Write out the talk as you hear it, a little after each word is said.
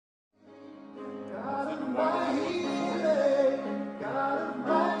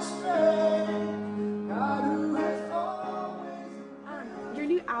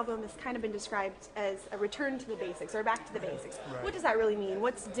has kind of been described as a return to the basics, or back to the basics. Right. What does that really mean?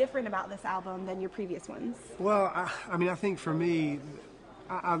 What's different about this album than your previous ones? Well, I mean, I think for me,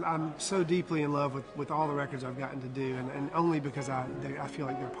 I'm so deeply in love with all the records I've gotten to do, and only because I feel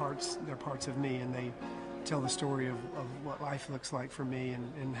like they're parts of me, and they tell the story of what life looks like for me,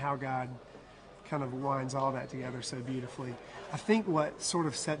 and how God kind of winds all that together so beautifully. I think what sort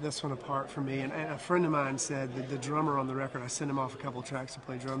of set this one apart for me, and a friend of mine said that the drummer on the record, I sent him off a couple tracks to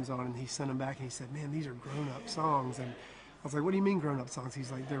play drums on, and he sent them back and he said, "Man, these are grown-up songs." And I was like, "What do you mean grown-up songs?"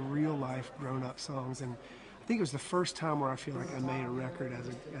 He's like, "They're real-life grown-up songs." And I think it was the first time where I feel like I made a record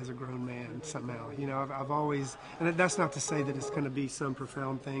as a grown man somehow. You know, I've always, and that's not to say that it's going to be some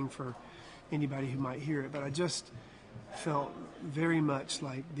profound thing for anybody who might hear it, but I just felt very much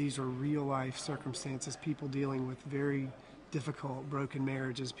like these are real life circumstances, people dealing with very difficult broken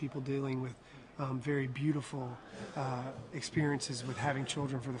marriages, people dealing with very beautiful experiences with having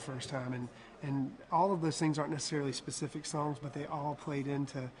children for the first time, and all of those things aren't necessarily specific songs, but they all played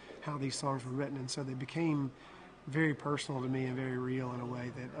into how these songs were written, and so they became very personal to me and very real in a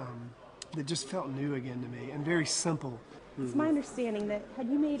way that just felt new again to me, and very simple. It's my understanding that had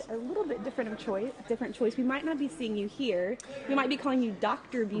you made a little bit different choice, we might not be seeing you here. We might be calling you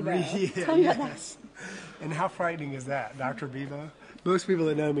Dr. Bebo. Yeah, Tell me about yes. And how frightening is that, Dr. Bebo? Most people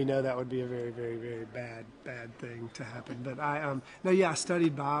that know me know that would be a very, very, very bad thing to happen. But I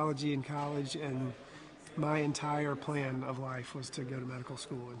studied biology in college, and my entire plan of life was to go to medical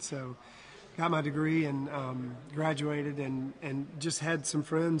school. And so got my degree and graduated, and just had some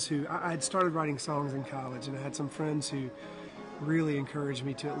friends who, I had started writing songs in college, and I had some friends who really encouraged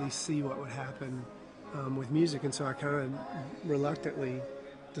me to at least see what would happen with music. And so I kind of reluctantly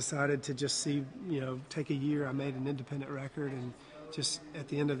decided to just see, take a year. I made an independent record, and just at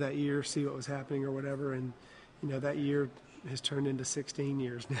the end of that year see what was happening or whatever. And that year has turned into 16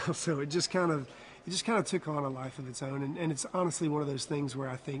 years now. So it just kind of took on a life of its own. And it's honestly one of those things where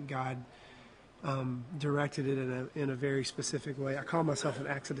I think God directed it in a very specific way. I call myself an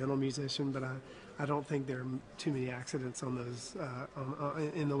accidental musician, but I don't think there are too many accidents on those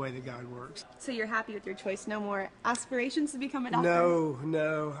in the way that God works. So you're happy with your choice? No more aspirations to become a doctor?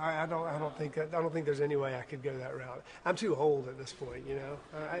 No. I don't think there's any way I could go that route. I'm too old at this point.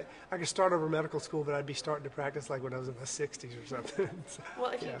 I could start over medical school, but I'd be starting to practice like when I was in my 60s or something. So,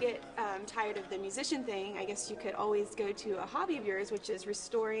 well, if you get tired of the musician thing, I guess you could always go to a hobby of yours, which is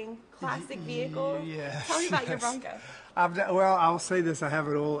restoring classic vehicles. Yes. Tell me about your Bronco. I'll say this: I have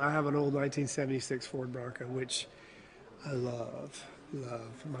an old 1976 Ford Bronco, which I love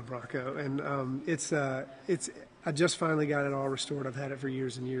my Bronco, and it's I just finally got it all restored. I've had it for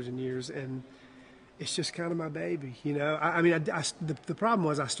years and years and years, and it's just kind of my baby, the problem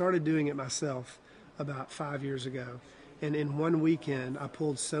was I started doing it myself about 5 years ago, and in one weekend I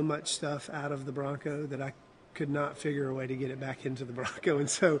pulled so much stuff out of the Bronco that I could not figure a way to get it back into the Bronco, and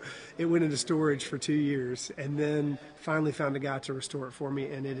so it went into storage for 2 years, and then finally found a guy to restore it for me,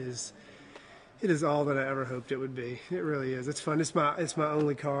 and it is all that I ever hoped it would be. It really is. It's fun. It's my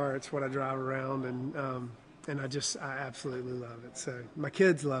only car. It's what I drive around, and I absolutely love it. So my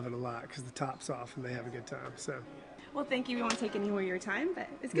kids love it a lot because the top's off and they have a good time. So. Well, thank you. We won't take any more of your time, but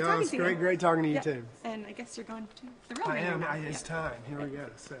it's good talking to you. It's great talking to you too. And I guess you're going to the real I am. It's time. Here we go.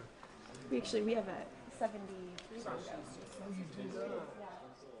 So. We have a 73 Bronco.